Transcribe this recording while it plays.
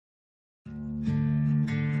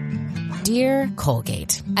Dear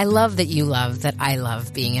Colgate, I love that you love that I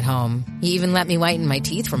love being at home. You even let me whiten my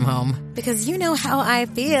teeth from home. Because you know how I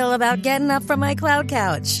feel about getting up from my cloud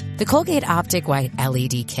couch. The Colgate Optic White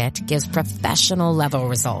LED Kit gives professional-level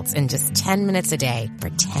results in just 10 minutes a day for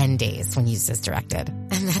 10 days when used as directed.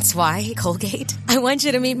 And that's why, Colgate, I want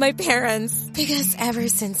you to meet my parents. Because ever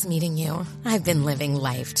since meeting you, I've been living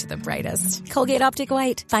life to the brightest. Colgate Optic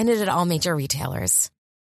White. Find it at all major retailers.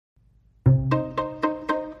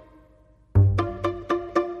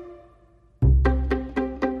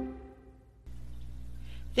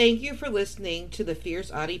 Thank you for listening to the Fierce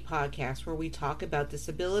Audie podcast, where we talk about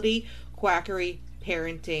disability, quackery,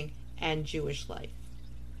 parenting, and Jewish life.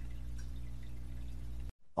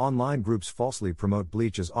 Online groups falsely promote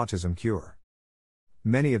Bleach as autism cure.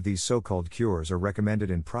 Many of these so-called cures are recommended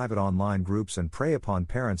in private online groups and prey upon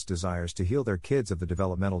parents' desires to heal their kids of the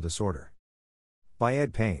developmental disorder. By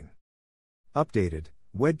Ed Payne. Updated,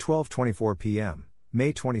 WED 12:24 p.m.,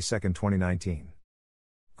 May 22, 2019.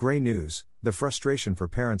 Gray News, the frustration for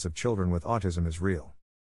parents of children with autism is real.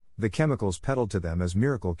 The chemicals peddled to them as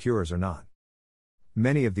miracle cures are not.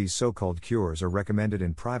 Many of these so-called cures are recommended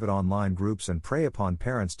in private online groups and prey upon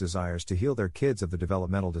parents' desires to heal their kids of the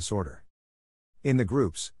developmental disorder. In the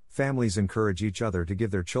groups, families encourage each other to give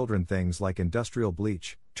their children things like industrial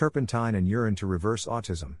bleach, turpentine and urine to reverse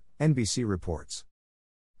autism, NBC reports.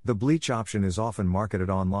 The bleach option is often marketed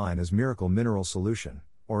online as Miracle Mineral Solution,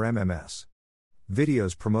 or MMS.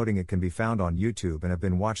 Videos promoting it can be found on YouTube and have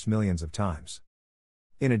been watched millions of times.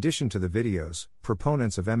 In addition to the videos,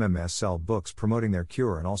 proponents of MMS sell books promoting their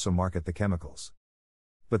cure and also market the chemicals.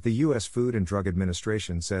 But the U.S. Food and Drug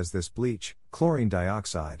Administration says this bleach, chlorine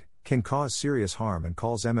dioxide, can cause serious harm and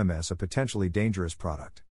calls MMS a potentially dangerous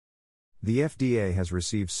product. The FDA has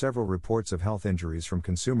received several reports of health injuries from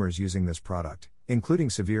consumers using this product, including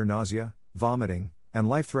severe nausea, vomiting, and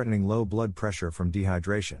life-threatening low blood pressure from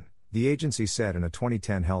dehydration, the agency said in a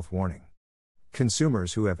 2010 health warning.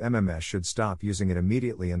 Consumers who have MMS should stop using it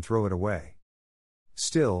immediately and throw it away.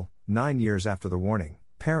 Still, 9 years after the warning,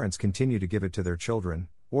 parents continue to give it to their children,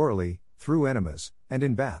 orally, through enemas, and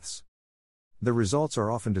in baths. The results are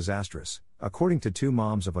often disastrous, according to 2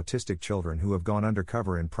 moms of autistic children who have gone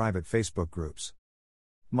undercover in private Facebook groups.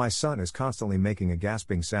 "My son is constantly making a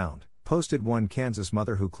gasping sound," posted one Kansas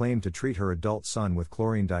mother who claimed to treat her adult son with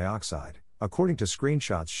chlorine dioxide, according to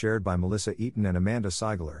screenshots shared by Melissa Eaton and Amanda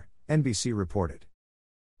Seigler, NBC reported.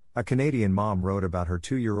 A Canadian mom wrote about her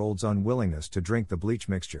 2-year-old's unwillingness to drink the bleach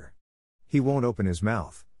mixture. "He won't open his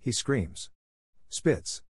mouth, he screams.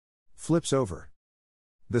 Spits. Flips over."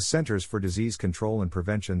 The Centers for Disease Control and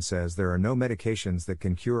Prevention says there are no medications that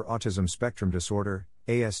can cure autism spectrum disorder,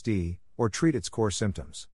 ASD, or treat its core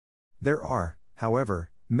symptoms. There are, however,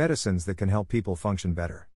 medicines that can help people function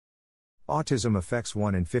better. Autism affects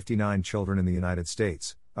 1 in 59 children in the United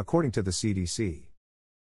States, according to the CDC.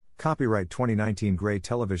 Copyright 2019 Gray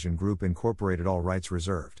Television Group Incorporated. All rights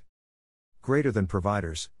reserved. Greater than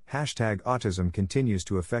providers, #autism continues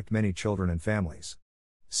to affect many children and families.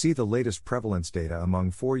 See the latest prevalence data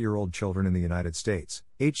among 4-year-old children in the United States,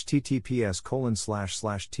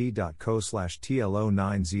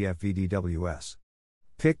 https://t.co/tlo9zfvdws.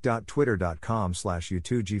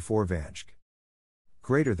 pic.twitter.com/u2g4vanchk.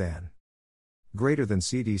 Greater than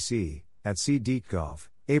CDC, at c.gov,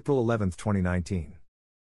 April 11, 2019.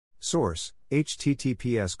 Source,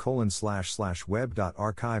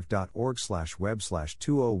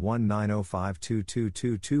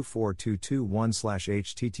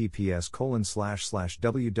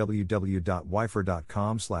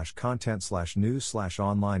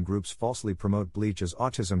 groups falsely promote bleach as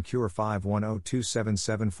autism cure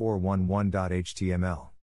 510277411.html.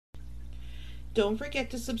 Don't forget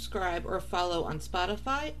to subscribe or follow on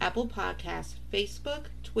Spotify, Apple Podcasts, Facebook,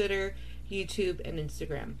 Twitter, YouTube, and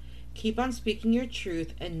Instagram. Keep on speaking your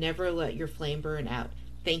truth and never let your flame burn out.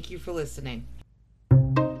 Thank you for listening.